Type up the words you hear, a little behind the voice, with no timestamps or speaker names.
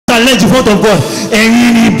challenge in front of God.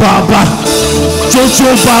 Ẹ̀yin Baba,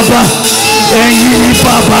 Jojo Baba, ẹ̀yin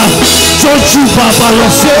Baba, Jojo Baba lọ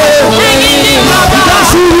sí. Ẹ̀yin Baba,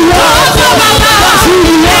 that's who you are. That's who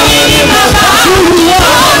you are. That's who you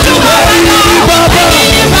are. Ẹ̀yin Baba,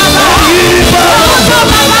 ẹ̀yin Baba, ayára bá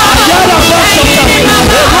sọ̀tà.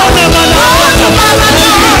 Ẹ̀wọ̀n náà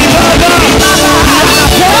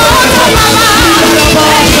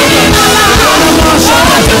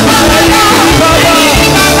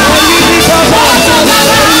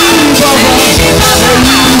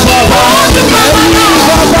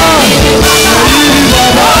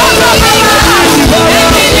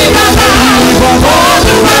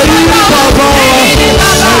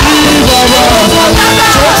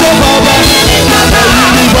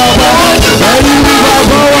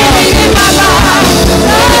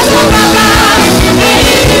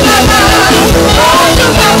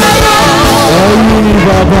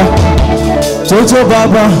Jojo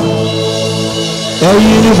Baba,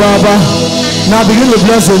 Oyenuforo Baba. Now begin to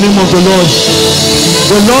bless the name of the Lord.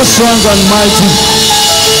 The Lord strong and mighty.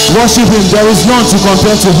 Worship him. There is none to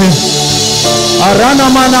compare to him.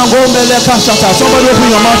 Somebody open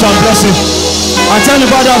your mouth and bless him. And tell the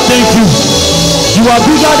Father, thank you. You are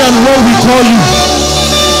bigger than what we call you.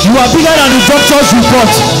 You are bigger than the doctor's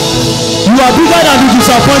report. You are bigger than the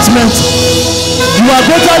disappointment. You are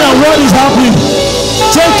greater than what is happening.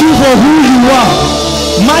 Thank you for who you are.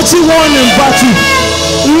 Mighty one in battle.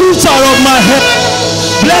 Lifter of my head.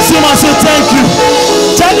 Bless him and say thank you.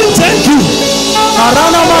 Tell him thank you.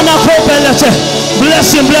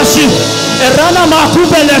 Bless him, bless him.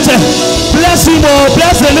 Bless him, oh,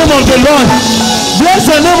 bless the name of the Lord. Bless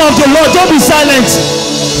the name of the Lord. Don't be silent.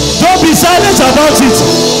 Don't be silent about it.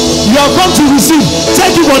 You have come to receive.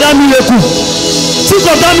 Thank you for that miracle. Think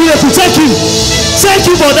of that miracle. Thank you. Thank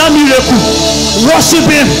you for that miracle. Worship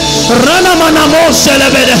him.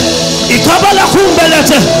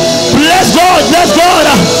 Bless God. Bless God.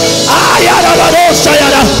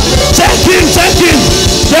 Thank him. Thank him.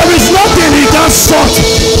 There is nothing he can't sort.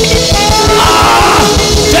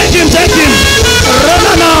 Thank him. Thank him.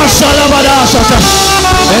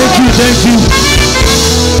 Thank you. Thank you.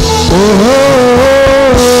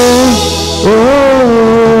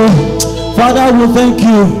 Father, we thank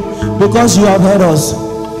you because you have heard us.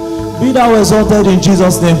 Be thou exalted in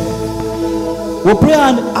Jesus' name. We pray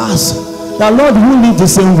and ask that Lord, we will live the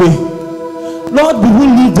same way. Lord, we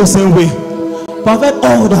will live the same way. Perfect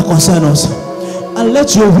all that concern us. And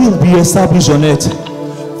let your will be established on earth.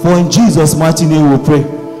 For in Jesus' mighty name we pray.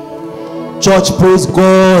 Church, praise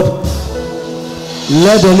God.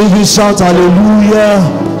 Let the living shout hallelujah.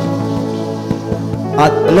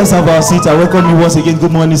 Let's have our seat. I welcome you once again.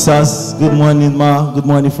 Good morning, sirs. Good morning, ma. Good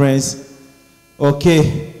morning, friends.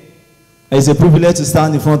 Okay. It's a privilege to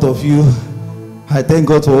stand in front of you. I thank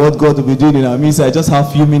God for what God will be doing in our midst. I just have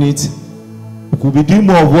a few minutes. We could be doing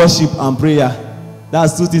more worship and prayer.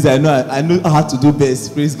 That's two things I know how to do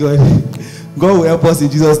best. Praise God. God will help us in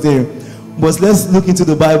Jesus' name. But let's look into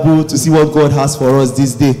the Bible to see what God has for us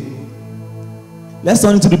this day. Let's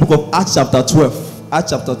turn into the book of Acts chapter 12.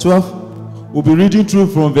 Acts chapter 12. We'll be reading through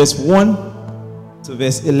from verse 1 to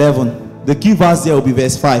verse 11. The key verse there will be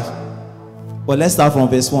verse 5. But let's start from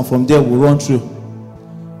verse 1. From there, we'll run through.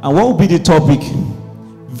 And what will be the topic?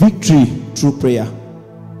 Victory through prayer.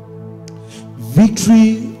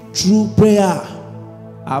 Victory through prayer.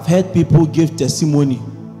 I've heard people give testimony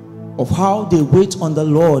of how they wait on the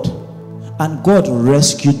Lord and God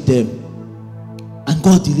rescued them. And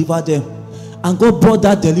God delivered them. And God brought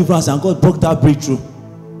that deliverance and God brought that breakthrough.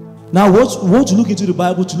 Now, what to look into the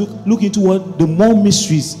Bible, to look into what the more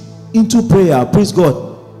mysteries into prayer. Praise God.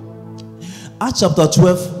 Acts chapter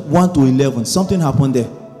 12, 1 to 11. Something happened there.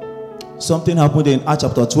 Something happened there in Acts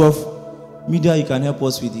chapter 12. Media, you can help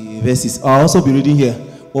us with the verses. I'll also be reading here.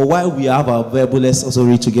 But while we have our Bible, let's also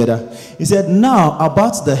read together. He said, now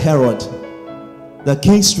about the Herod, the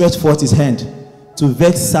king stretched forth his hand to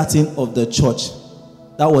vex certain of the church.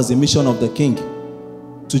 That was the mission of the king.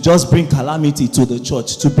 To just bring calamity to the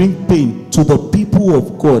church, to bring pain to the people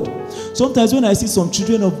of God. Sometimes when I see some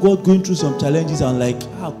children of God going through some challenges, I'm like,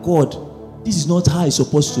 God, this is not how it's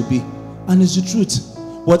supposed to be. And it's the truth.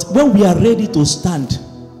 But when we are ready to stand,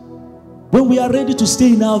 when we are ready to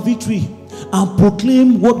stay in our victory and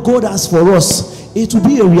proclaim what God has for us, it will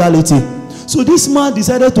be a reality. So this man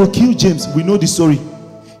decided to kill James. We know the story.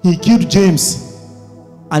 He killed James.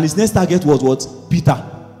 And his next target was what? Peter.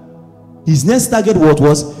 His next target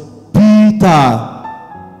was Peter.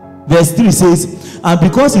 Verse 3 says, and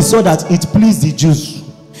because he saw that it pleased the Jews,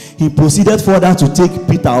 he proceeded further to take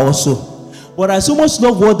Peter also. But I so much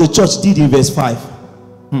love what the church did in verse 5.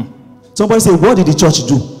 Somebody say, what did the church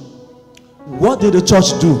do? what did the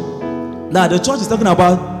church do? Now the church is talking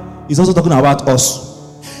about, is also talking about us.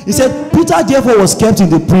 He said, Peter therefore was kept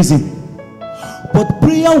in the prison, but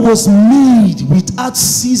prayer was made without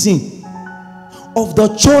ceasing of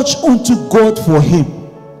the church unto God for him.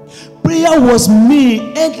 Prayer was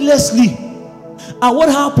made endlessly. And what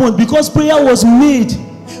happened? Because prayer was made,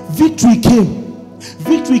 victory came.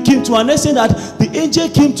 Victory came to an extent that the angel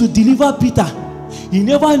came to deliver Peter. He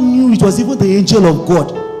never knew it was even the angel of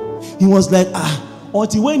God. He was like,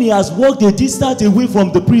 until when he has walked a distance away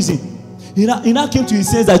from the prison, he now came to his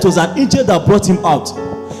sense that it was an angel that brought him out.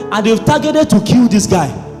 And they've targeted to kill this guy.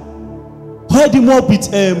 Held him up with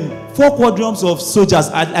 4 quadrants of soldiers.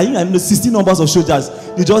 I think 16 numbers of soldiers.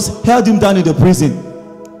 They just held him down in the prison.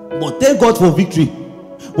 But thank God for victory.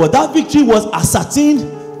 But that victory was ascertained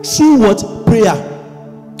through what? Prayer.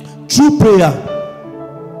 Through prayer.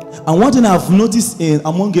 And one thing I've noticed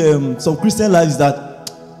among some Christian lives is that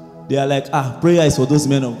they are like, prayer is for those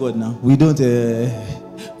men of God now. We don't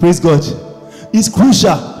praise God. It's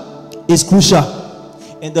crucial. It's crucial.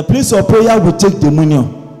 In the place of prayer, we take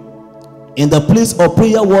dominion. In the place of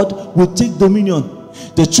prayer, what? We take dominion.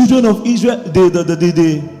 The children of Israel,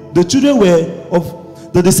 the children were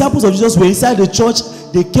of the disciples of Jesus were inside the church.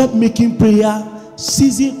 They kept making prayer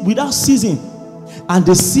without ceasing, and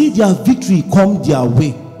they see their victory come their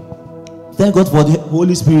way. Thank God for the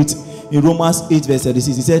Holy Spirit. In Romans 8 verse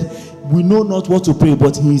 36, he said, we know not what to pray,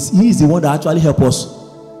 but he is the one that actually helps us.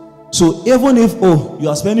 So even if you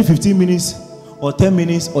are spending 15 minutes or 10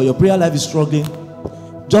 minutes, or your prayer life is struggling,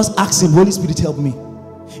 just ask him, Holy Spirit, help me.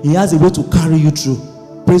 He has a way to carry you through.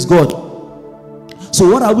 Praise God. So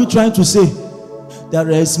what are we trying to say? There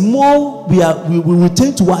is more we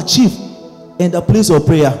tend to achieve in the place of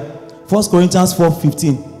prayer. 1 Corinthians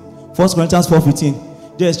 4:15. 1 Corinthians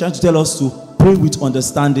 4:15. There is trying to tell us to pray with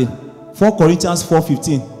understanding. 4 Corinthians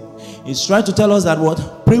 4:15. It's trying to tell us that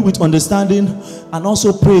what? Pray with understanding and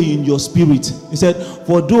also pray in your spirit. He said,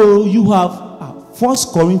 for though you have 1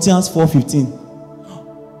 Corinthians 4:15.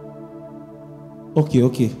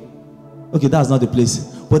 Okay, that's not the place.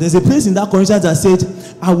 But there's a place in that Corinthians that said,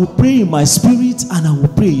 I will pray in my spirit and I will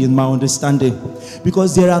pray in my understanding.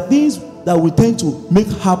 Because there are things that we tend to make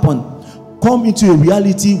happen, come into a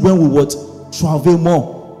reality when we would travel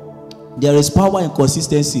more. There is power in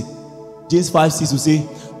consistency. James 5:6 will say,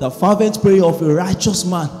 the fervent prayer of a righteous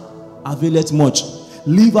man availeth much.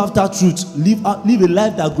 Live after truth. Live a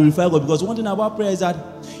life that glorifies God. Because one thing about prayer is that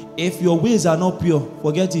if your ways are not pure,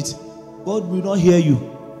 forget it. God will not hear you.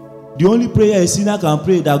 The only prayer a sinner can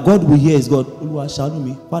pray that God will hear is God.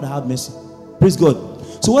 Father, have mercy. Praise God.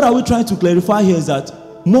 So what are we trying to clarify here is that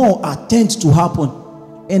more are tend to happen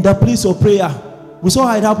in the place of prayer. We saw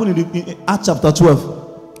how it happened in Acts chapter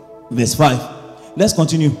 12, verse 5. Let's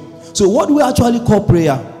continue. So what do we actually call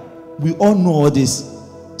prayer? We all know all this.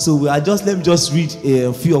 So let me just read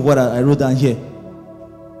a few of what I wrote down here.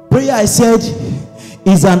 Prayer, I said,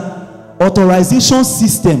 is an authorization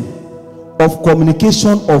system of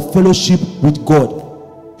communication or fellowship with God.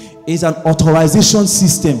 Is an authorization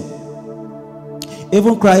system.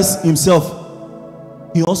 Even Christ himself,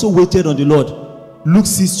 he also waited on the Lord. Luke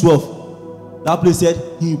 6:12. That place said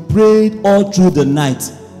he prayed all through the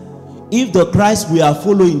night. If the Christ we are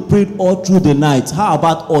following prayed all through the night, how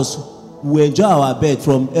about us? We enjoy our bed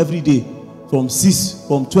from every day, from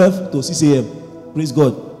 12 to 6 a.m. Praise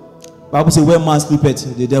God. Bible says when man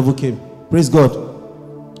sleepeth, the devil came. Praise God.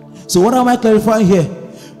 So what am I clarifying here?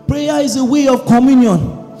 Prayer is a way of communion.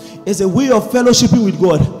 It's a way of fellowshipping with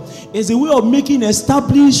God. It's a way of making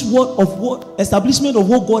establishment of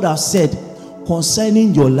what God has said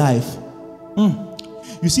concerning your life.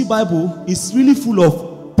 You see, Bible is really full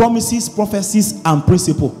of promises, prophecies, and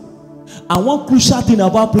principle. And one crucial thing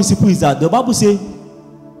about principle is that the Bible says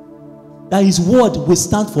that his word will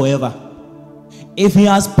stand forever. If he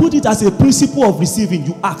has put it as a principle of receiving,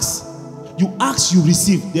 you ask, you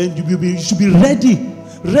receive. Then you should be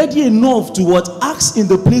ready enough to what? Ask in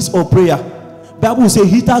the place of prayer. Bible will say,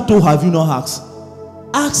 hitherto have you not asked?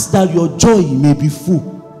 Ask that your joy may be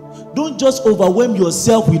full. Don't just overwhelm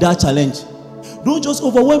yourself with that challenge. Don't just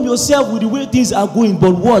overwhelm yourself with the way things are going,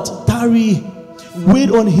 but what? Tarry, wait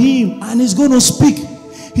on him, and he's going to speak.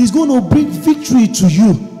 He's going to bring victory to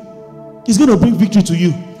you. He's going to bring victory to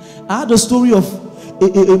you. I had a story of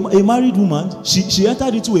a married woman. She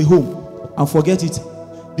entered into a home, and forget it.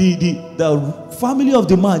 The family of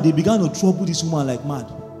the man, they began to trouble this woman like mad.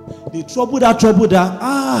 They troubled her.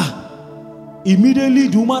 Immediately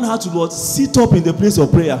the woman had to sit up in the place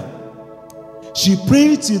of prayer. She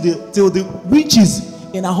prayed till the witches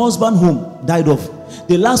in her husband's home died off.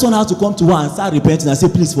 The last one had to come to her and start repenting and say,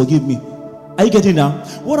 please forgive me. Are you getting now?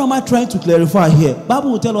 What am I trying to clarify here?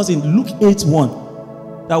 Bible will tell us in Luke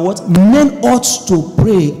 8:1 that what men ought to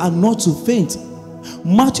pray and not to faint.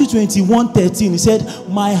 Matthew 21:13, he said,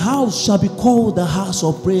 my house shall be called the house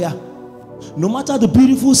of prayer. No matter the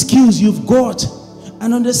beautiful skills you've got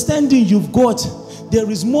and understanding you've got,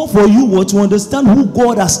 there is more for you to understand who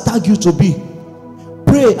God has tagged you to be.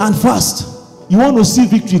 Pray and fast. You want to see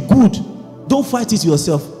victory? Good. Don't fight it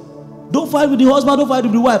yourself. Don't fight with the husband, don't fight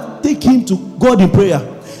with the wife. Take him to God in prayer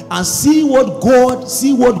and see what God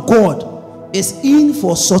is in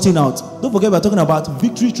for sorting out. Don't forget, we're talking about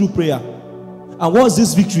victory through prayer. And what's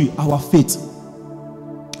this victory? Our faith.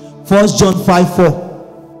 1 John 5:4.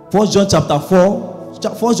 1 John chapter 4.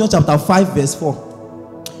 1 John chapter 5 verse 4.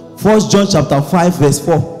 1 John chapter 5 verse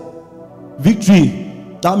 4.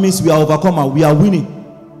 Victory. That means we are overcomer. We are winning.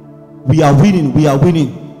 We are winning. We are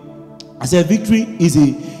winning. I said victory is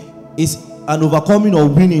an overcoming or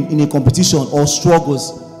winning in a competition or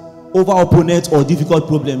struggles over opponent or difficult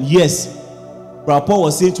problem. Yes. Brother Paul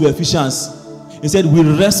was saying to Ephesians, he said, we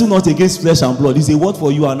wrestle not against flesh and blood. It's a word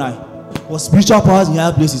for you and I. For spiritual powers in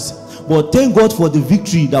higher places. But thank God for the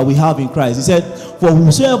victory that we have in Christ. He said, for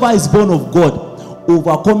whosoever is born of God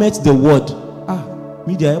overcometh the world.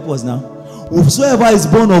 Media help us now. Whosoever is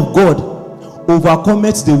born of God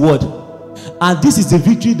overcometh the world. And this is the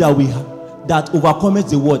victory that we have, that overcometh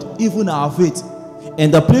the world, even our faith. In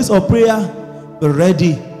the place of prayer, be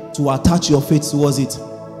ready to attach your faith towards it.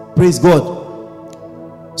 Praise God.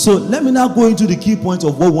 So let me now go into the key points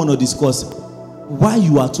of what we want to discuss. Why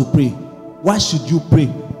you are to pray. Why should you pray?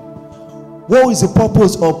 What is the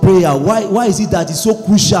purpose of prayer? Why is it that it's so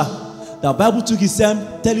crucial? The Bible took its time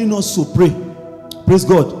telling us to pray. Praise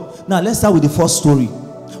God. Now let's start with the first story.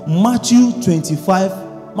 Matthew 22:25.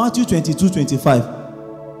 Matthew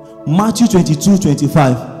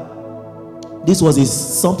 22:25. This was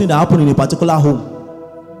something that happened in a particular home.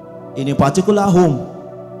 In a particular home.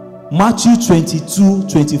 Matthew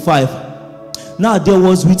 22:25. Now there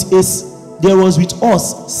was with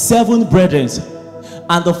us 7 brethren,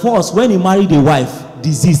 and the first, when he married a wife,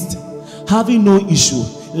 deceased, having no issue,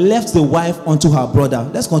 left the wife unto her brother.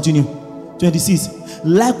 Let's continue. 26.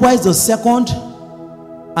 Likewise the second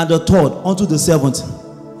and the third unto the seventh,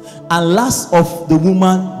 and last of the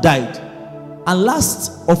woman died, and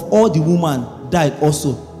last of all the woman died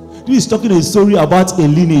also. This is talking a story about a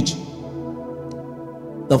lineage.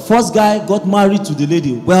 The first guy got married to the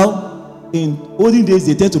lady. Well, in olden days,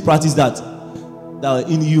 they tend to practice that.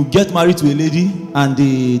 You get married to a lady and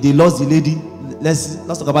they lost the lady. Let's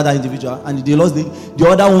talk about that individual. And they lost the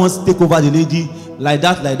other ones take over the lady like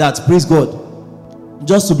that. Praise God.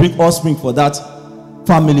 Just to bring offspring for that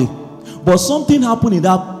family. But something happened in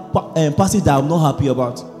that passage that I'm not happy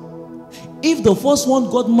about. If the first one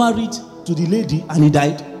got married to the lady and he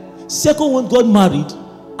died, second one got married,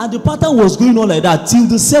 and the pattern was going on like that till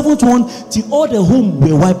the seventh one, till all the home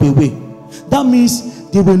were wiped away. That means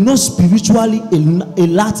they were not spiritually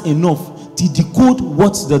alert enough to decode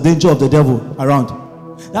what's the danger of the devil around.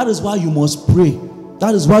 That is why you must pray.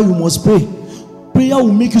 That is why you must pray. Prayer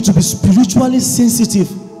will make you to be spiritually sensitive,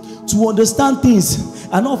 to understand things.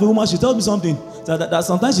 I know of a woman, she told me something that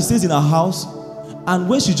sometimes she stays in her house, and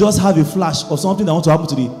when she just have a flash of something that wants to happen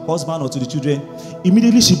to the husband or to the children,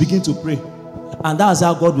 immediately she begins to pray. And that's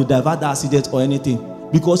how God will divert that accident or anything,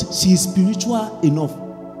 because she is spiritual enough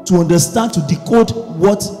to understand, to decode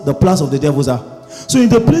what the plans of the devils are. So in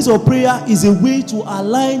the place of prayer is a way to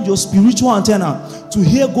align your spiritual antenna, to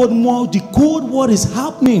hear God more, decode what is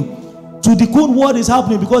happening,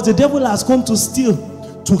 because the devil has come to steal,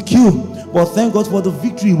 to kill. But thank God for the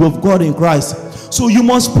victory we've got in Christ. So you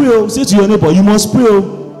must pray. Say to your neighbor, you must pray.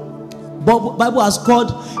 But the Bible has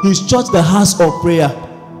called his church the house of prayer.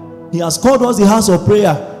 He has called us the house of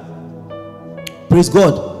prayer. Praise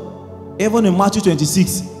God. Even in Matthew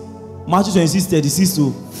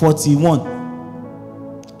 26:36-41.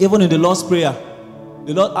 Even in the Lord's Prayer,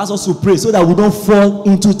 the Lord asks us to pray so that we don't fall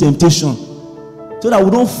into temptation. So that we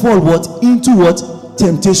don't fall into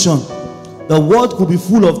temptation. The world could be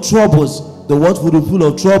full of troubles.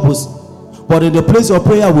 But in the place of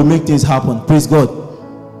prayer, we make things happen. Praise God.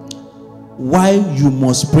 Why you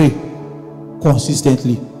must pray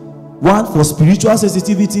consistently. 1, for spiritual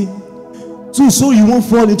sensitivity. 2, so you won't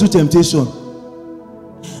fall into temptation.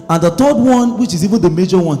 And the third one, which is even the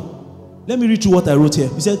major one, let me read through what I wrote here.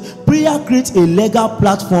 He said, prayer creates a legal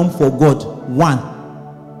platform for God. 1,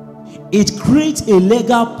 it creates a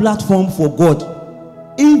legal platform for God,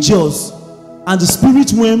 angels, and the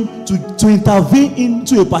spirit realm to intervene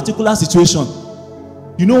into a particular situation.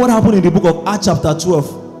 You know what happened in the book of Acts chapter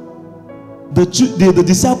 12? The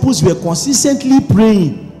disciples were consistently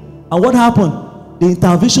praying And what happened? The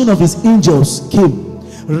intervention of his angels came,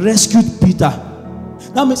 rescued Peter.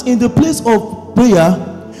 That means in the place of prayer,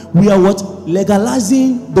 we are what?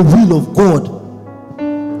 Legalizing the will of God.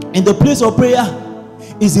 In the place of prayer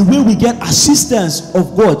is the way we get assistance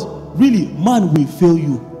of God. Really, man will fail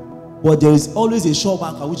you, but there is always a sure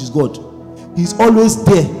backer, which is God. He's always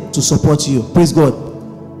there to support you. Praise God.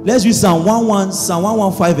 Let's read Psalm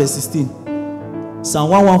 115 verse 16. Psalm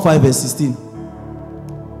 115 verse 16.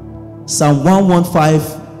 Psalm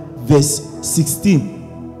 115 verse 16.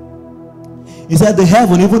 He said, the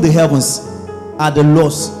heaven, even the heavens, are the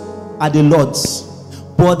Lord's,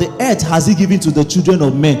 but the earth has he given to the children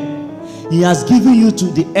of men. He has given you to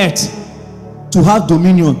the earth to have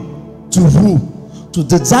dominion, to rule, to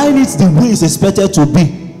design it the way it's expected to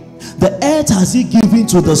be. The earth has he given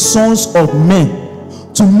to the sons of men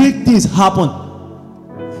to make things happen.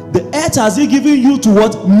 The earth has he given you to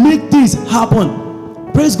what? Make things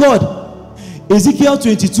happen. Praise God. Ezekiel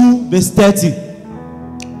 22 verse 30.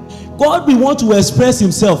 God will want to express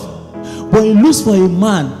himself, but he looks for a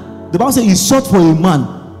man. The Bible says he sought for a man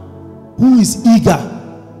who is eager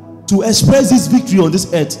to express his victory on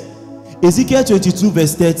this earth. Ezekiel 22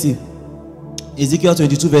 verse 30. Ezekiel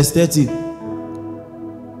 22 verse 30.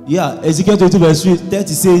 Yeah, Ezekiel 22 verse 30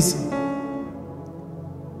 says,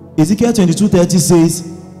 Ezekiel 22:30 says,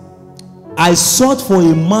 I sought for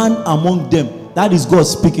a man among them. That is God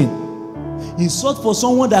speaking. He sought for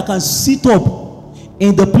someone that can sit up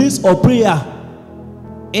in the place of prayer,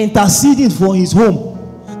 interceding for his home,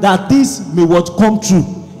 that things may what come true.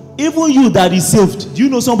 Even you that is saved, do you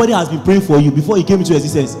know somebody has been praying for you before he came into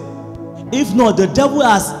existence? If not, the devil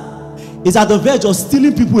is at the verge of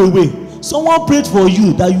stealing people away. Someone prayed for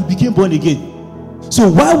you that you became born again. So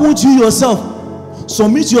why won't you yourself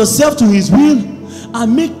submit yourself to his will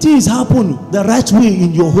and make things happen the right way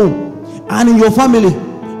in your home and in your family?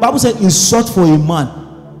 Bible said he sought for a man.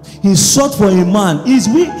 He sought for a man. Is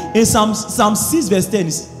we in Psalm 6 verse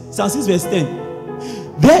 10. Psalm 6 verse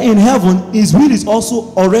 10. There in heaven, his will is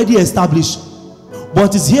also already established.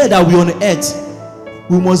 But it's here that we on earth,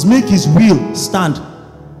 we must make his will stand.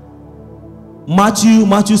 Matthew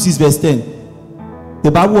 6 verse 10.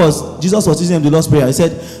 The Bible was, Jesus was teaching them the Lord's Prayer. He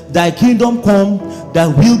said, thy kingdom come, thy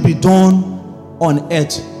will be done on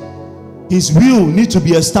earth. His will needs to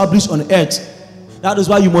be established on earth. That is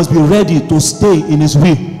why you must be ready to stay in his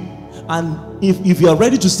will. And if you are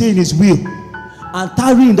ready to stay in his will and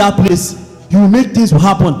tarry in that place, you will make things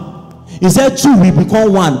happen. He said two will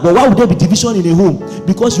become one. But why would there be division in a home?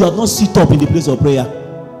 Because you have not sit up in the place of prayer.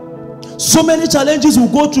 So many challenges will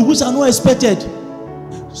go through which are not expected.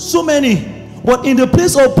 So many. But in the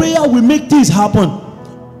place of prayer, we make things happen.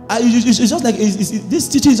 It's just like this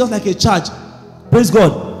teaching is just like a charge. Praise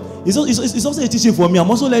God. It's also a teaching for me.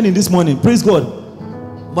 I'm also learning this morning. Praise God.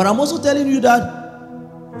 But I'm also telling you that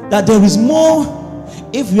there is more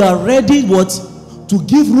if you are ready to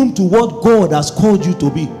give room to what God has called you to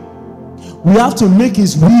be. We have to make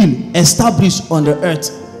his will established on the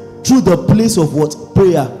earth through the place of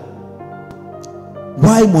prayer.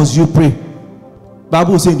 Why must you pray?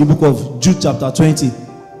 Bible says in the book of Jude chapter 20,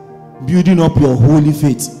 building up your holy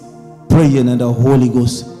faith, praying in the Holy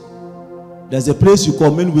Ghost. There's a place you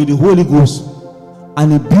commune with the Holy Ghost,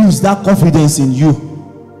 and it builds that confidence in you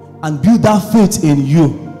and build that faith in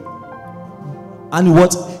you. And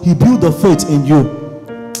he built the faith in you.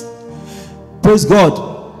 Praise God.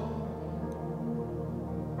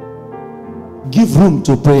 Give room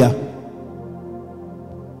to prayer.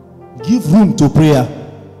 Give room to prayer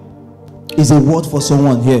is a word for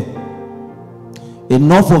someone here.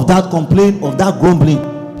 Enough of that complaint, of that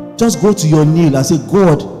grumbling. Just go to your knee and say,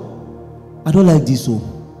 God, I don't like this, so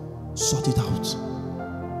sort it out.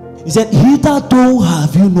 He said, hitherto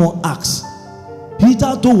have you not asked?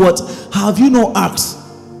 Hitherto what? Have you not asked?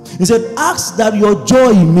 He said, ask that your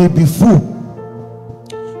joy may be full.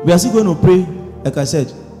 We are still going to pray. Like I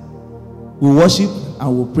said, we worship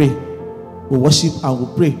and we'll pray. We worship and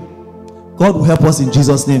we'll pray. God will help us in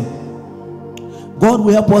Jesus' name. God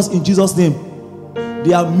will help us in Jesus' name.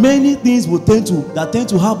 There are many things that tend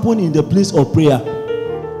to happen in the place of prayer.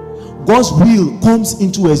 God's will comes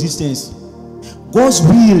into existence. God's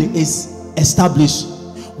will is established.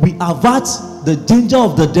 We avert the danger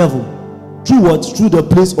of the devil through what? Through the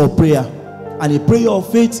place of prayer. And a prayer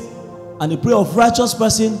of faith and a prayer of righteous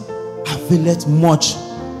person availeth much.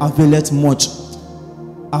 Availeth much.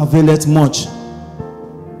 Availeth much.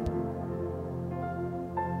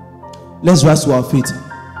 Let's rise to our feet.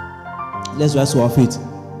 Let's rise to our feet.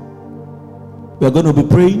 We are going to be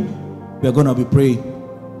praying. We are going to be praying.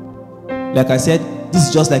 Like I said, this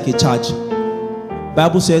is just like a charge.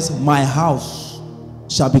 Bible says, my house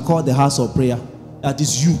shall be called the house of prayer. That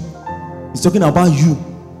is you. He's talking about you.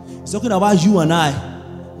 He's talking about you and I.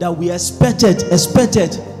 That we expected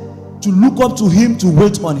to look up to him, to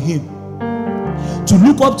wait on him. To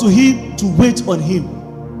look up to him, to wait on him.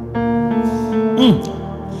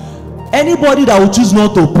 Anybody that will choose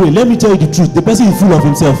not to pray, let me tell you the truth, the person is full of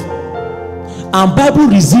himself. And Bible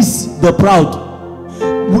resists the proud.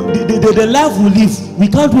 The life we live, we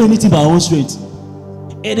can't do anything by our own strength.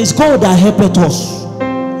 It is God that helpeth us.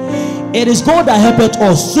 It is God that helpeth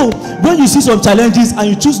us. So when you see some challenges and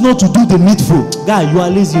you choose not to do the needful, guy, you are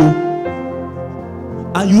lazy.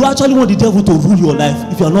 And you actually want the devil to rule your life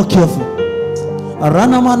if you are not careful.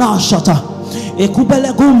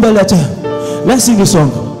 Let's sing this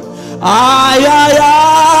song. Ay, ay,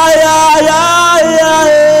 ay, ay, ay,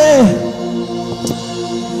 ay.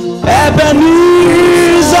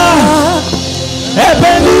 Ebenezer,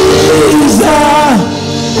 Ebenezer.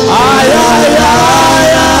 Ay, ay, ay,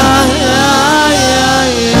 ay, ay, ay.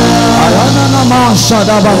 Ayana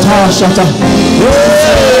mashada batashata.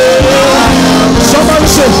 Somebody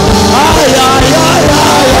say, ay, ay, ay,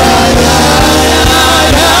 ay, ay, ay,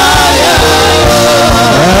 ay.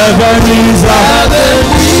 Ebenezer, Ebenezer.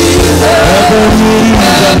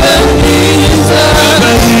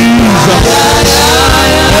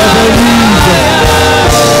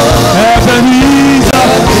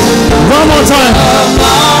 One more time.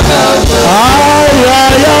 Ay,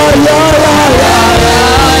 ay, ay, ay,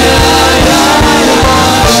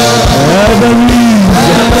 Ebenezer.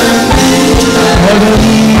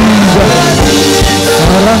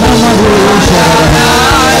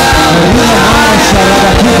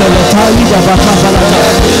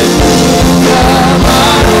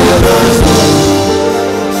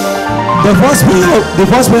 The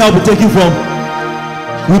first prayer I'll be taking from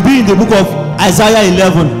will be in the book of Isaiah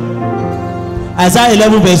 11. Isaiah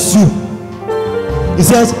 11 verse 2. It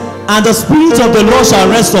says, and the Spirit of the Lord shall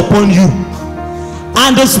rest upon you,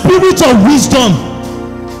 and the Spirit of wisdom.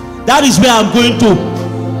 That is where I'm going to.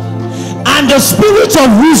 And the Spirit of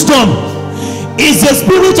wisdom is the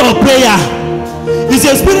spirit of prayer. It's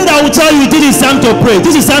a spirit that will tell you this is time to pray.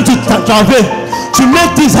 This is time to travel, to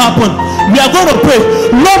make this happen. We are going to pray.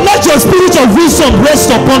 Lord, let your spirit of wisdom rest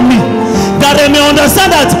upon me, that I may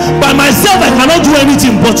understand that by myself I cannot do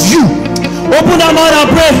anything but you. Open that mouth and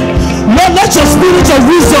pray. Lord, let your spirit of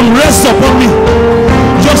wisdom rest upon me.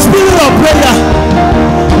 Your spirit of prayer,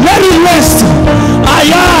 let it rest.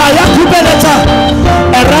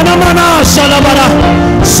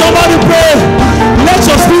 Somebody pray. Let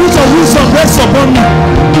your spirit of wisdom rest upon me.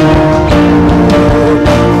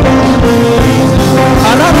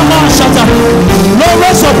 Lord,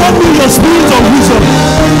 rest upon me your spirit of wisdom.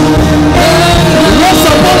 Rest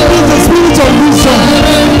upon me the spirit of wisdom.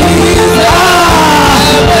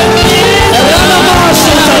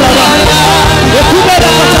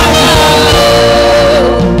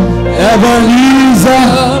 Ebenezer.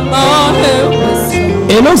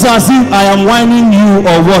 It looks as if I am whining you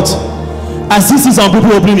or what. I see some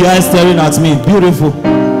people opening their eyes staring at me. Beautiful.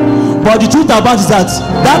 But the truth about it is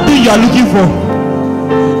that thing you are looking for,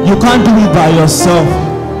 you can't do it by yourself.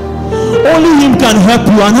 Only him can help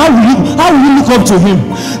you. And how will you look up to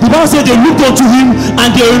him? The Bible said they looked up to him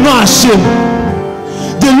and they were not ashamed.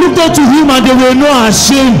 They looked up to him and they were not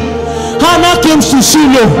ashamed. Hannah came to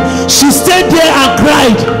Shiloh. She stayed there and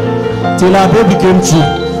cried till her baby came true.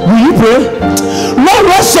 Will you pray? Lord,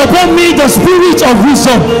 rest upon me the spirit of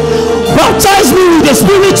wisdom. Baptize me with the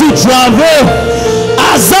spirit to travel.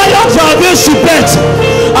 Isaiah travel shipet.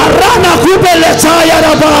 Arana kubeleta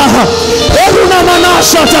yaraba. Eruna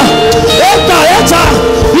manashata. Eta.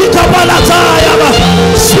 Ikabalata yaba.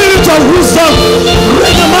 Spirit of wisdom.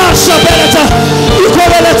 Renamasha beleta.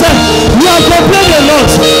 Ikobeleta. We have complained a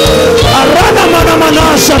lot. Arana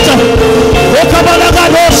manashata.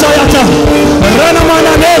 Ekabalaga dosha yata. Rana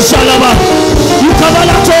mananesha laba.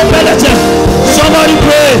 Ikabalato beleta. Somebody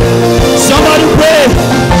pray. Somebody pray.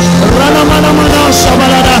 Rana manasha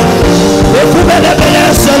balada. Ekubele bele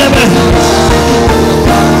selebe.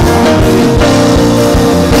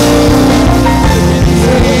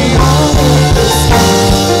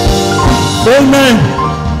 Amen.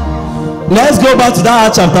 Let's go back to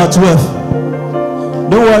that chapter 12.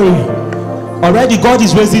 Don't worry. Already God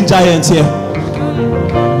is raising giants here.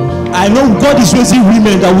 I know God is raising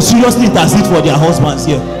women that will seriously intercede for their husbands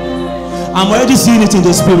here. I'm already seeing it in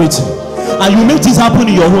the spirit. And you make this happen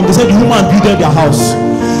in your home. They said the woman built their house.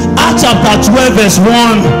 Acts chapter 12 verse 1.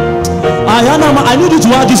 I need you to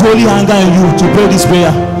have this holy anger in you to pray this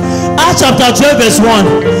prayer. Acts chapter 12 verse 1.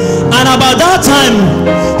 And about that time,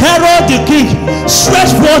 Herod the king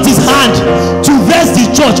stretched forth his hand to vex the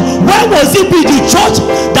church. Why must it be the church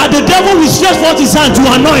that the devil will stretch forth his hand to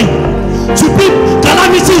annoy, to bring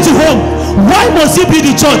calamity to home? Why must it be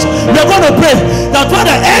the church? We are going to pray that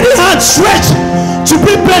Father, any hand stretched to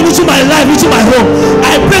bring pain into my life, into my home,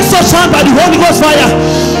 I break such hand by the Holy Ghost fire.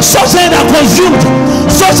 Such hand that consumed,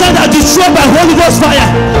 such hand that destroyed by Holy Ghost fire.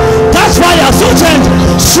 That's fire, such hand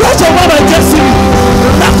stretch over my destiny.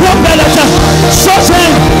 Such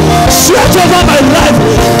hand stretch over my life.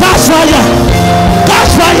 Catch fire,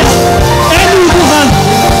 catch fire. Any evil hand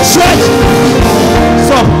stretch.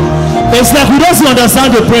 So it's like we don't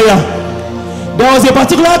understand the prayer. There was a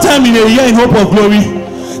particular time in a year in Hope of Glory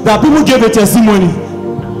that people gave a testimony.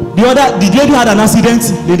 The lady had an accident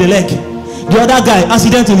in the leg. The other guy,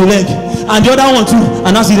 accident in the leg. And the other one too,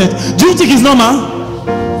 an accident. Do you think it's normal?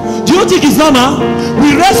 Do you think it's normal?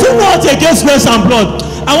 We wrestle not against flesh and blood.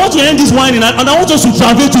 I want to end this whining and I want us to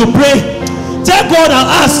travel to pray. Tell God and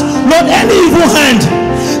ask, Lord, any evil hand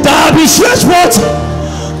that have been stretched forth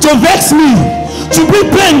to vex me, to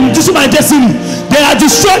bring pain into my destiny, they are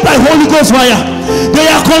destroyed by Holy Ghost fire. They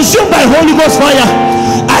are consumed by Holy Ghost fire.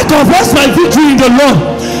 I confess my victory in the Lord.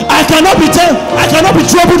 I cannot be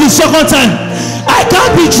troubled the second time. I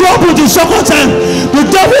can't be troubled the second time. The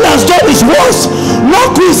devil has done his worst.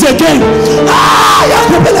 No quiz again.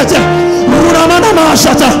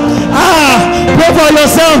 Pray for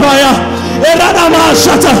yourself.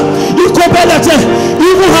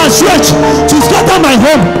 Evil has stretched to scatter my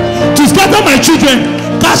home, to scatter my children.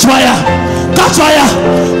 Catch fire, catch fire,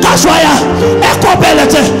 catch fire.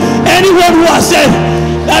 Anyone who has said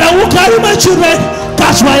that I will carry my children,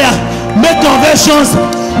 catch fire. Make conversions.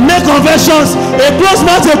 Make conversions. A closed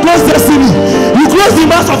mouth, a closed destiny. You close the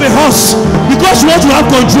mouth of a horse because you want to have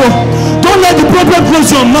control. Don't let the problem close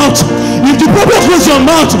your mouth. If the problem close your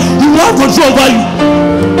mouth, he will have control over you.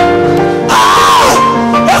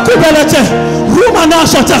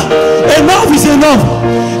 Enough is enough.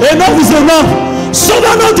 Enough is enough.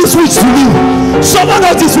 Suffer not this which to live. Suffer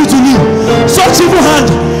not this which to live. Such evil hand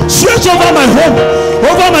stretch over my home,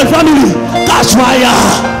 over my family. Catch fire.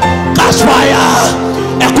 Catch fire.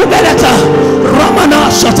 Ekubeleta.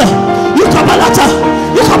 Ramana shata. Yukabalata.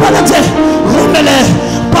 Yukabalate. Rumele.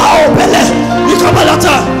 Paobele.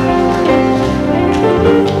 Yukabalata.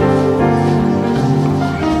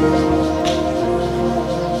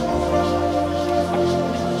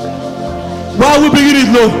 While we begin it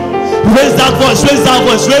low, raise that voice, raise that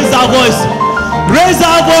voice, raise that voice, raise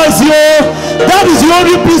that voice, yo. That is the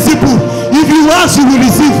only principle. If you ask, you will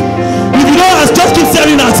receive. If you don't ask, just keep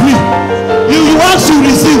staring at me. If you ask, you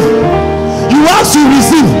receive. You ask, you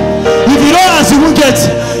receive. If you don't ask, you won't get.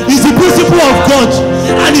 It's the principle of God,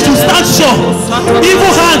 and it will stand sure.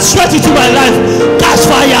 Evil hands stretch into my life, catch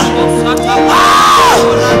fire.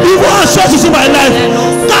 Evil hands stretch into my life,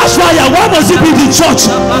 catch fire. Why must it be the church?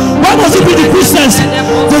 Why must it be the Christians?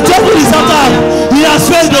 The devil is after. He has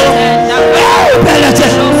failed.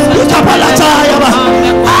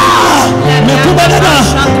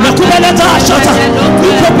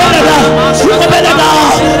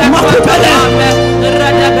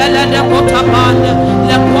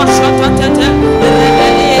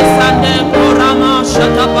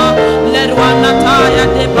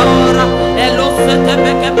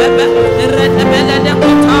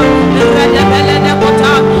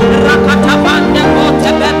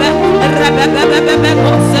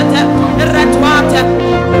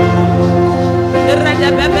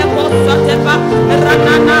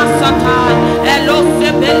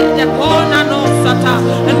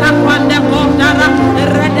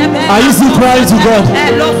 Are you still crying to God?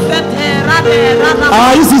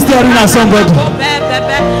 Are you still staring at somebody?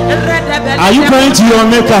 Are you crying to your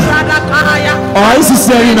maker? Or are you still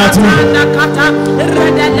staring at me?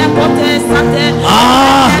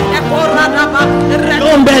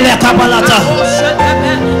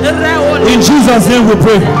 In Jesus' name we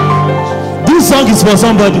pray. This song is for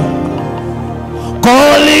somebody.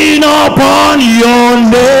 Calling upon your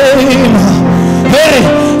name. Hey,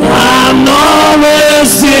 I'm not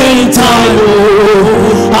wasting time.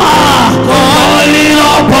 Calling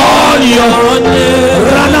upon your name.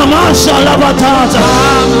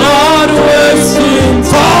 I'm not wasting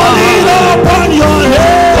time. Calling upon your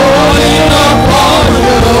name. Calling upon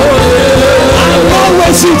your name. I'm not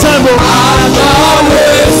wasting time. I'm not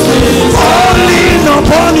wasting time. Calling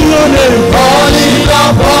upon your name. Calling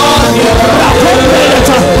upon your name. I'm not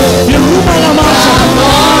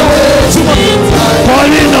wasting time.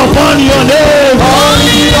 Calling upon your name.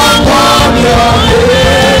 Calling upon your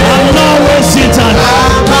name.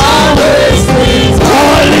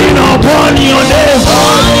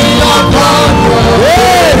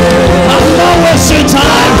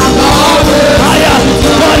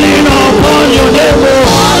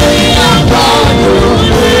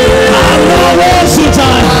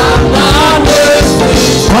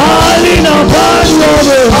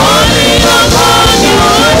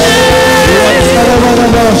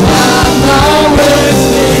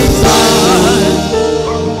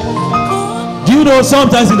 know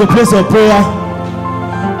sometimes in the place of prayer,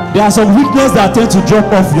 there are some weaknesses that tend to drop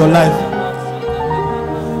off your life.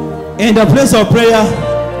 In the place of prayer,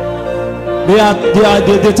 they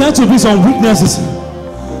tend to be some weaknesses.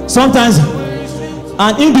 Sometimes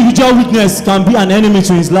an individual weakness can be an enemy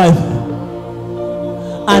to his life.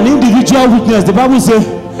 An individual weakness, the Bible says,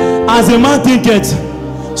 as a man thinketh,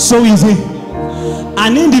 so is he.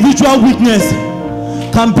 An individual weakness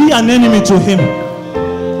can be an enemy to him.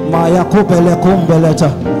 That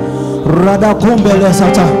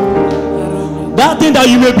thing that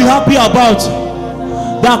you may be happy about,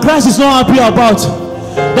 that Christ is not happy about,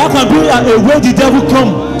 that can be a way the devil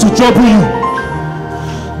come to trouble you.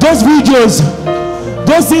 Those videos,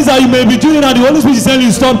 those things that you may be doing and the Holy Spirit is telling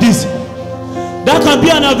you stop this, that can be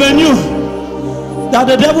an avenue that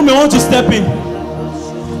the devil may want to step in.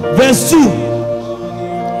 Verse 2.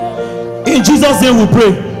 In Jesus' name we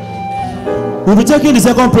pray. We'll be taking the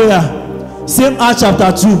second prayer. Same Acts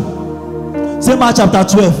chapter 2. Same Acts chapter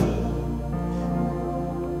 12.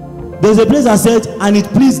 There's a place that said, and it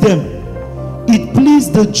pleased them. It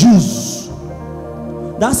pleased the Jews.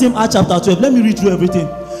 That same Acts chapter 12. Let me read through everything.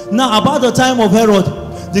 Now, about the time of Herod,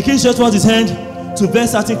 the king stretched forth his hand to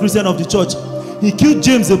vex certain Christians of the church. He killed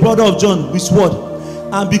James, the brother of John, with sword.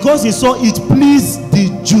 And because he saw it pleased the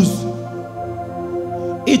Jews.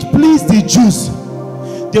 It pleased the Jews.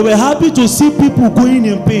 They were happy to see people going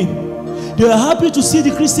in pain. They were happy to see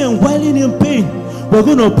the Christian whiling in pain. We're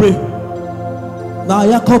going to pray. But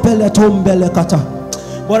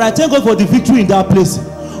I thank God for the victory in that place.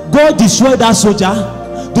 God destroyed that soldier,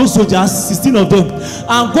 those soldiers, 16 of them,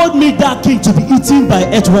 and God made that king to be eaten by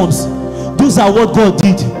earthworms. Those are what God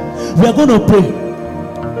did. We are going to pray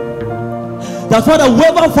that, Father,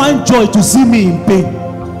 whoever finds joy to see me in pain,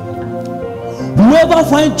 whoever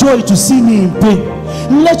finds joy to see me in pain,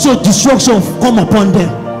 let your destruction come upon them.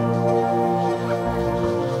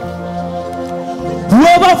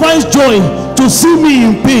 Whoever finds joy to see me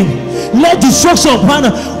in pain, let destruction upon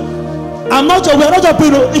them. We are not just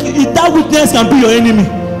praying. That weakness can be your enemy.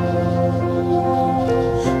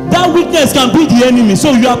 That weakness can be the enemy.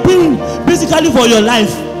 So you are praying basically for your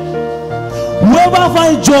life. Whoever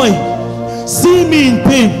finds joy, see me in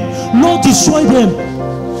pain, Lord, destroy them.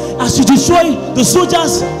 As you destroy the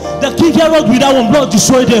soldiers, the king Herod with that one, Lord,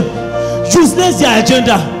 destroy them. Useless their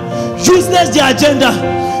agenda. Useless their agenda.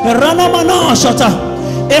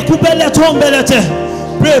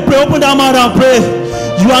 Pray, open that mouth and pray.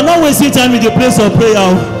 You are not wasting time in the place of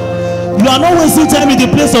prayer. You are not wasting time in the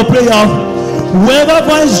place of prayer. Whoever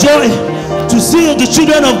finds joy to see the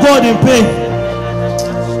children of God in pain.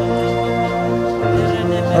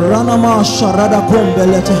 Ranama sharada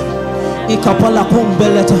kombelete, ikapala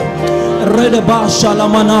kombelete, redeba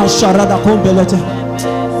shalamana sharada kombelete.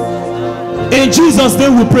 In Jesus'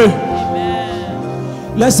 name we pray.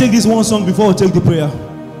 Let's take this one song before we take the prayer.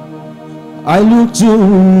 I look to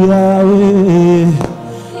Yahweh,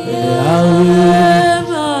 Yahweh,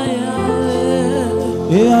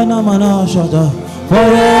 Yahweh,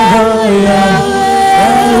 forever Yahweh.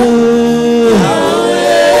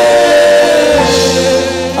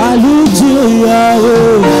 I look to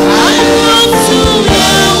Yahweh. I look to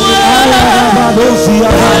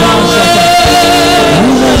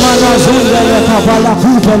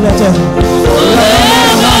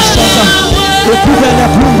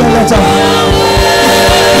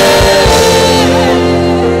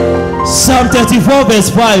Psalm 34 verse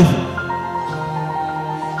 5.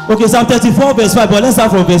 Okay, Psalm 34 verse 5, but let's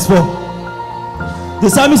start from verse 4. The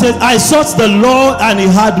psalmist says, I sought the Lord and he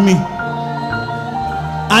heard me,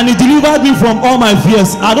 and he delivered me from all my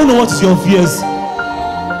fears. I don't know what is your fears,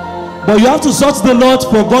 but you have to search the Lord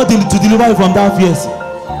for God to deliver you from that fears.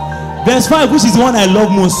 Verse 5, which is the one I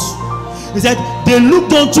love most. He said, they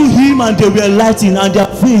looked unto him and they were lightened, and their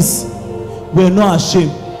face were not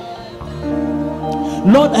ashamed.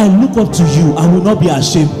 Lord, I look up to you, I will not be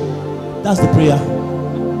ashamed. That's the prayer.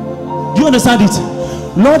 Do you understand it?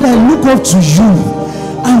 Lord, I look up to you,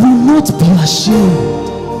 I will not be ashamed.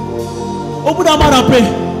 Open that mouth and pray.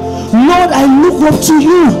 Lord, I look up to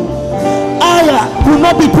you, I will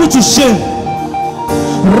not be put to shame.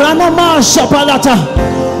 Ranama Shapalata.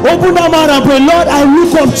 Open that mouth and pray. Lord, I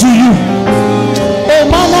look up to you.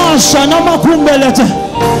 Emana Shanama Kumbelete.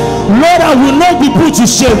 Lord, I will not be put to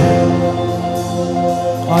shame.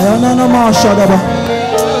 Ayanama Shadaba.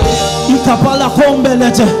 Ikapala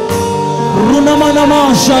Kumbelete.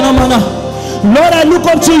 Runamanama Shanamana. Lord, I look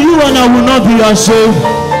up to you and I will not be ashamed.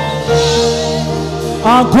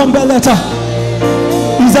 And Kumbeleta.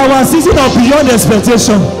 Is our season of beyond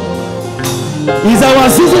expectation. Is our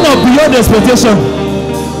season of beyond expectation.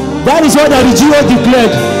 That is what the GO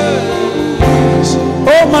declared.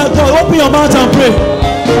 my God, open your mouth and pray.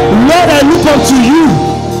 Lord, I look up to you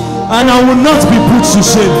and I will not be put to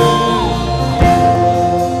shame.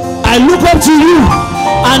 I look up to you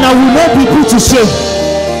and I will not be put to shame.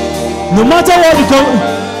 No matter what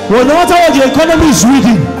the economy is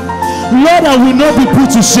reading, Lord, I will not be put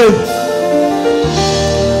to shame.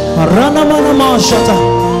 Rana mana ma shata.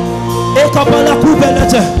 Ekapala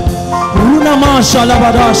kubelete. Runa ma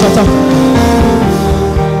shalabada shata.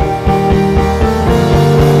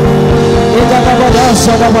 Ekapala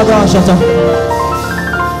shalabada shata.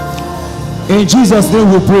 In Jesus'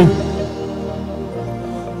 name we pray.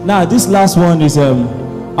 Now this last one is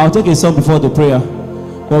I'll take a song before the prayer.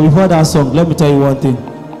 But before that song, let me tell you one thing.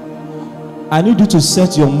 I need you to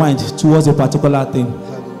set your mind towards a particular thing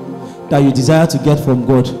that you desire to get from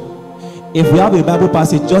God. If we have a Bible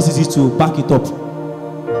passage, just easy to back it up.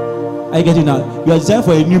 Are you getting that? You are desiring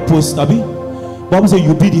for a new post, Abi? Bible says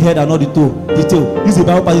you be the head and not the toe. The tail. Use the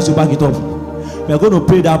Bible passage to back it up. We are going to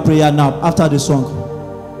pray that prayer now after the song.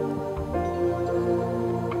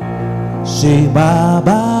 Say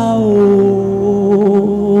Baba oh,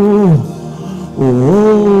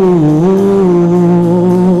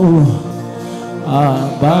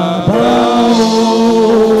 Baba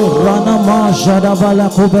oh, Rana ma jada bala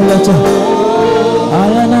kubelete.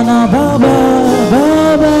 Ayana na Baba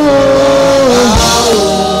Baba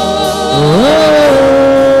oh,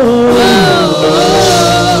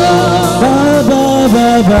 Baba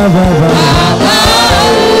Baba Baba.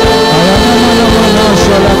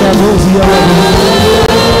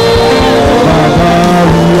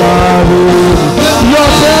 Your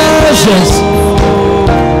presence,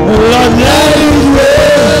 Lord, let it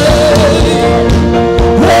rain.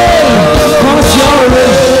 Cause your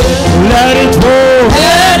rain, let it fall.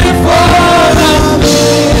 Let it fall.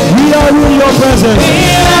 We are in your presence. We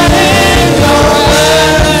are in your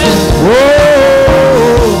presence. Oh,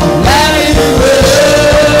 let it rain.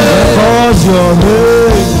 Cause your rain.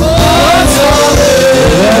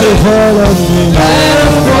 Let it fall on me. Let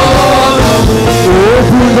it fall on me.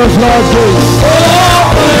 Open the floodgates.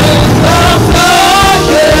 Open the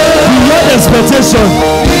floodgates. Beyond expectation.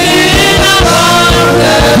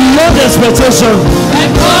 Beyond expectation.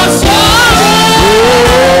 And cause your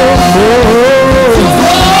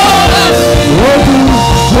open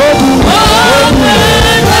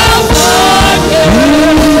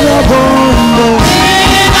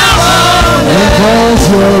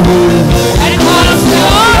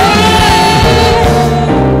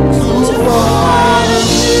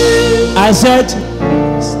I said,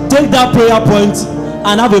 take that prayer point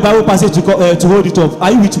and have a Bible passage to hold it up.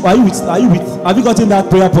 Are you with? Have you gotten that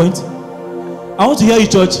prayer point? I want to hear you,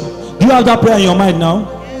 church. Do you have that prayer in your mind now?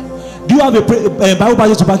 Do you have a Bible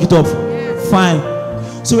passage to back it up? Fine.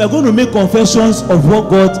 So we are going to make confessions of what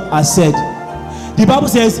God has said. The Bible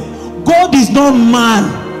says, God is not man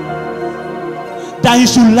that he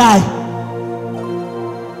should lie.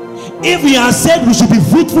 If he has said we should be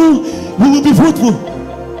fruitful, we will be fruitful.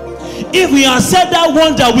 If we have said that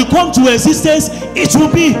one that will come to existence, it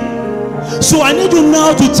will be. So I need you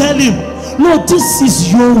now to tell him, Lord, this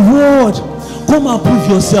is your word. Come and prove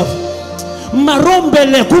yourself. Lord,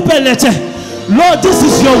 this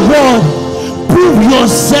is your word. Prove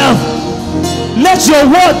yourself. Let your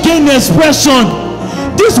word gain expression.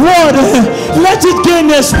 This word, let it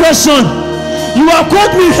gain expression. You have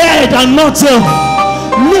called me head and not tail.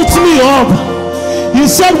 Lift me up. He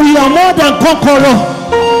said we are more than conqueror.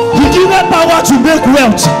 He gave me power to make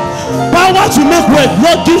wealth. Power to make wealth.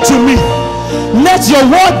 Lord, give to me. Let your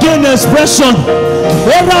word gain expression.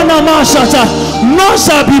 None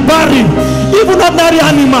shall be barren. Even ordinary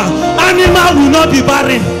animal will not be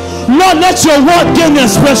barren. Lord, let your word gain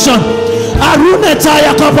expression. You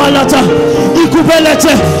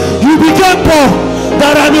became poor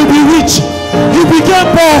that I may be rich. You became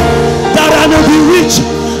poor that I may be rich,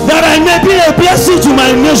 that I may be a blessing to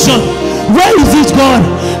my nation. Where is it, God?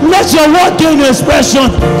 Let your word gain expression.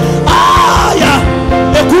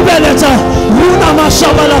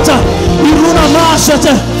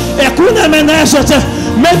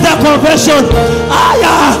 Make that confession.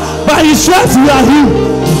 By his stripes we are healed.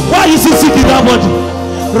 Why is he sick in that body?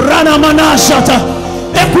 Ranamana shata.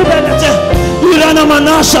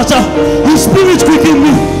 His spirit quicken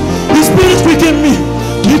me. His spirit quicken me.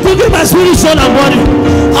 He quicken my spirit, soul and body.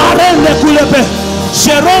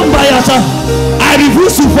 I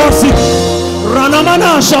refuse to fall sick.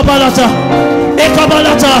 Ranamana shabalata.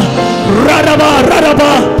 Ekabalata.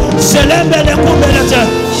 Radaba. Selembele kubelete.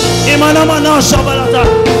 Imanamana shabalata.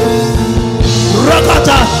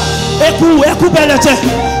 Rakata. Ekubelete.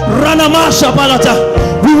 Ranama shabalata.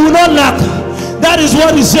 We will not lack. That is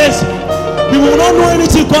what he says. We will not know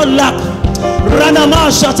anything called lack.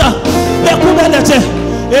 Ranama Shata. Ekubelete.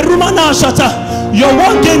 Erumana Shata. Your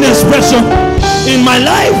word gain expression in my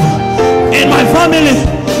life, in my family.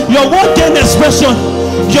 Your word gain expression.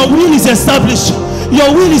 Your will is established.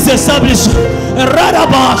 Your will is established.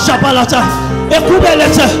 Radaba Shapalata.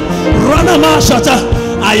 Ekubelete. Ranama Shata.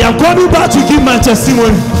 I am coming back to give my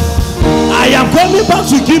testimony. I am coming back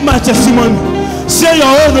to give my testimony. Say your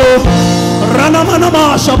own.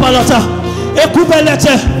 Ranamanama Shapalata.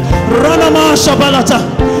 Ekubelete. Ranama Shapalata.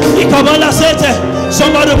 Ikabala Sete.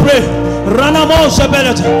 Somebody pray. Ranama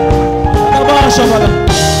Shapalata. Ranama Shapalata.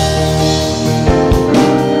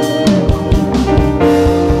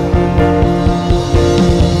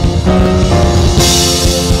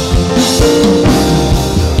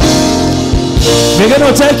 We're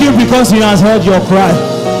going to thank you because he has heard your cry.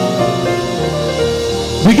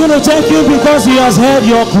 We're going to thank you because he has heard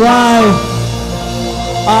your cry.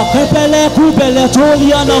 Akepele kubele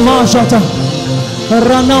toliana mashata.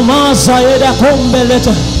 Ranama sayeda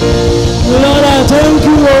kombelete. Lord, I thank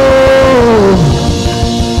you.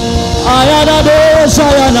 Ayada do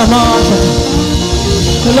sayana mashata.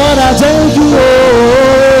 Lord, I thank you.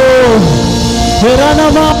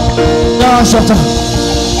 Ranama mashata.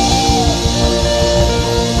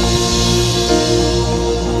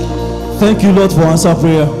 Thank you, Lord, for answer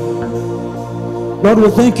prayer. Lord, we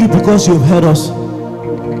thank you because you've heard us.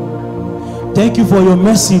 Thank you for your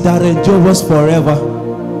mercy that endures forever.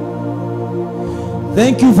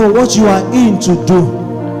 Thank you for what you are in to do.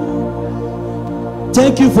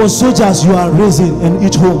 Thank you for soldiers you are raising in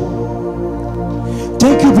each home.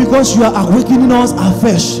 Thank you because you are awakening us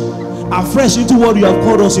afresh into what you have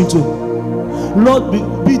called us into. Lord,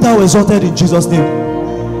 be thou exalted in Jesus' name.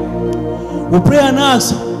 We pray and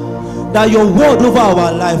ask that your word over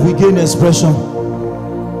our life will gain expression.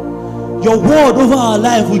 Your word over our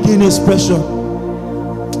life will gain expression.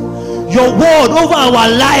 Your word over our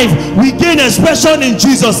life will gain expression in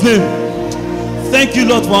Jesus' name. Thank you,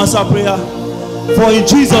 Lord, for answer prayer. For in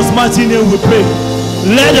Jesus' mighty name we pray.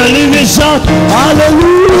 Let the living shout,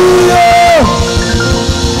 hallelujah.